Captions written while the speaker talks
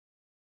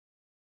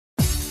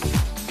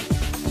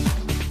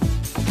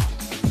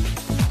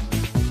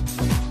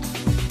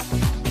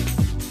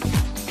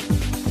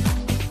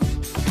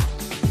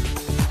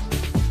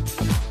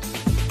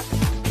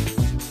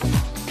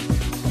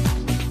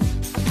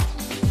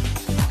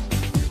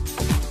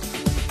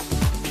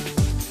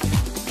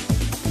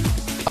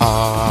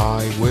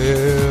I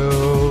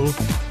will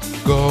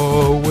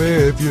go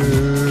with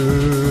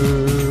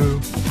you.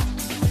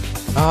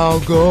 I'll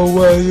go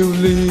where you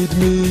lead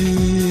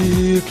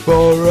me,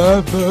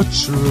 forever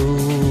true.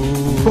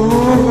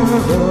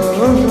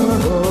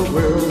 Forever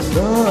we'll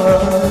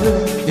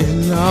stay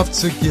in love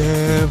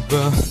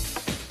together.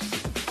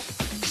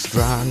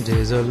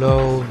 Stranded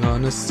alone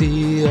on a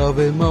sea of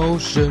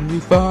emotion, you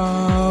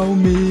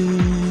found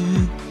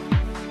me.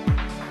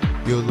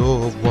 Your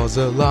love was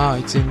a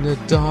light in the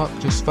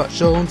darkness that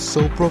shone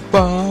so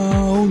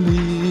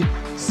profoundly.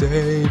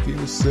 Save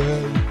you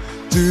say,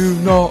 do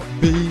not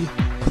be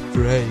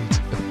afraid,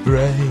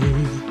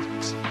 afraid.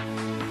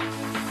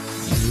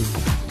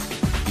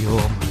 You're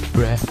my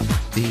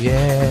breath, the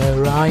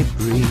air I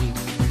breathe.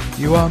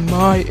 You are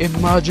my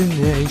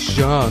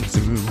imagination to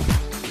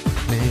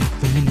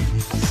live in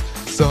this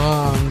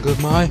song of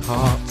my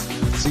heart.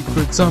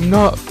 Secrets I'm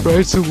not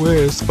afraid to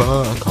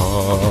whisper.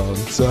 Con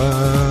Te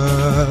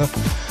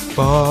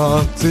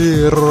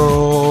Partiro.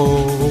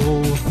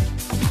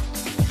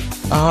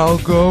 I'll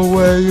go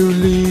where you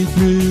lead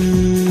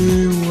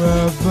me,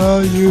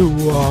 wherever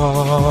you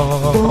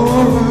are.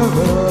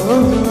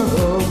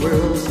 Forever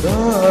we'll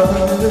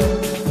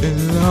stay in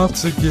love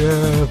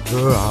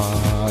together.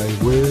 I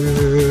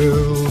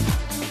will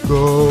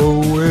go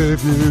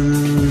with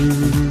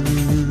you.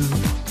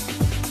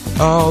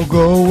 I'll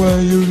go where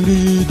you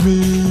lead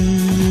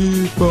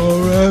me,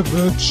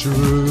 forever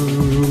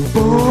true.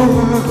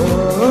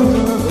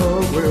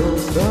 Forever we'll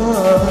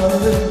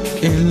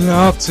stay in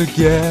love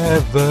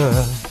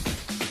together.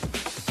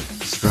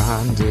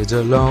 Stranded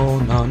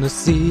alone on a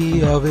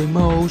sea of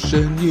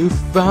emotion, you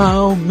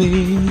found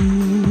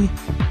me.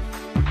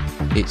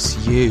 It's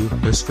you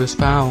who's first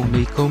found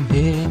me. Come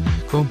here,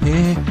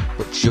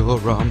 put your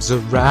arms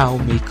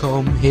around me.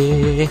 Come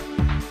here.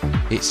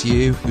 It's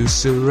you who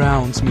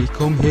surrounds me.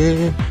 Come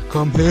here,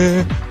 come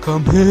here,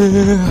 come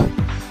here,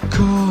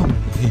 come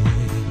here.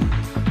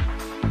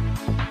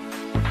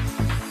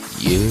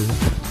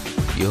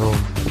 You're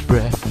my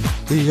breath,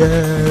 the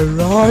air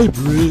I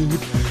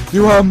breathe.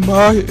 You are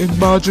my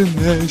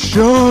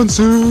imagination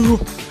to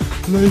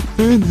live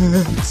in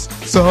it.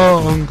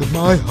 Song of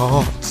my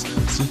heart,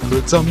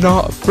 secrets I'm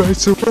not afraid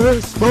to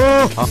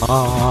whisper.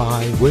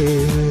 I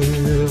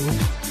will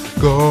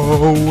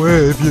go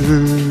with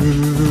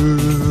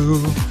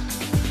you.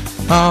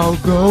 I'll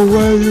go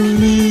where you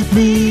lead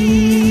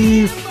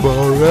me,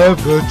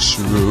 forever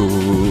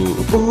true.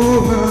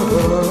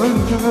 Forever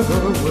and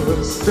ever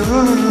we'll stay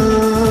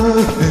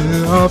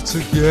in love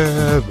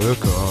together.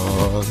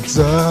 Con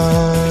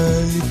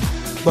Te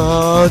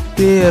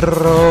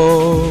Partiro.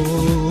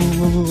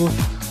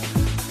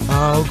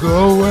 I'll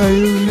go where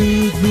you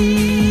lead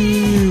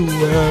me,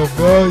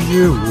 wherever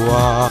you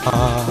are.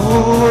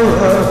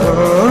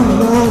 Forever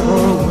and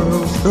ever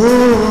we'll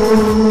stay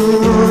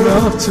in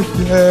love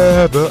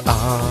together. I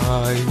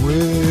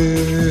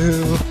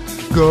will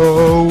go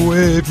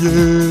with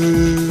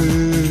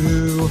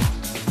you.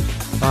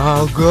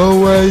 I'll go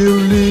where you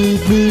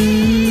lead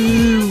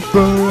me,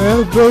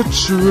 forever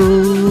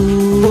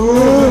true.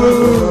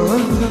 Forever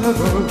and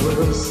ever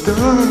we'll stay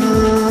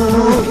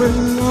in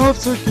love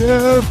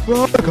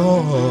together.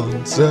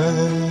 Con Te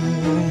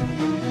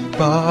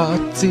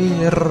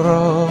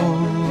Partiro.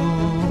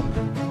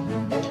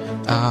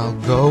 I'll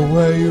go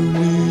where you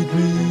lead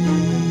me,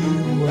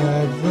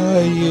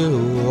 wherever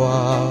you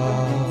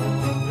are.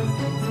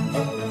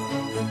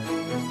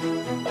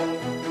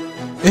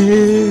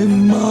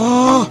 In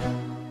my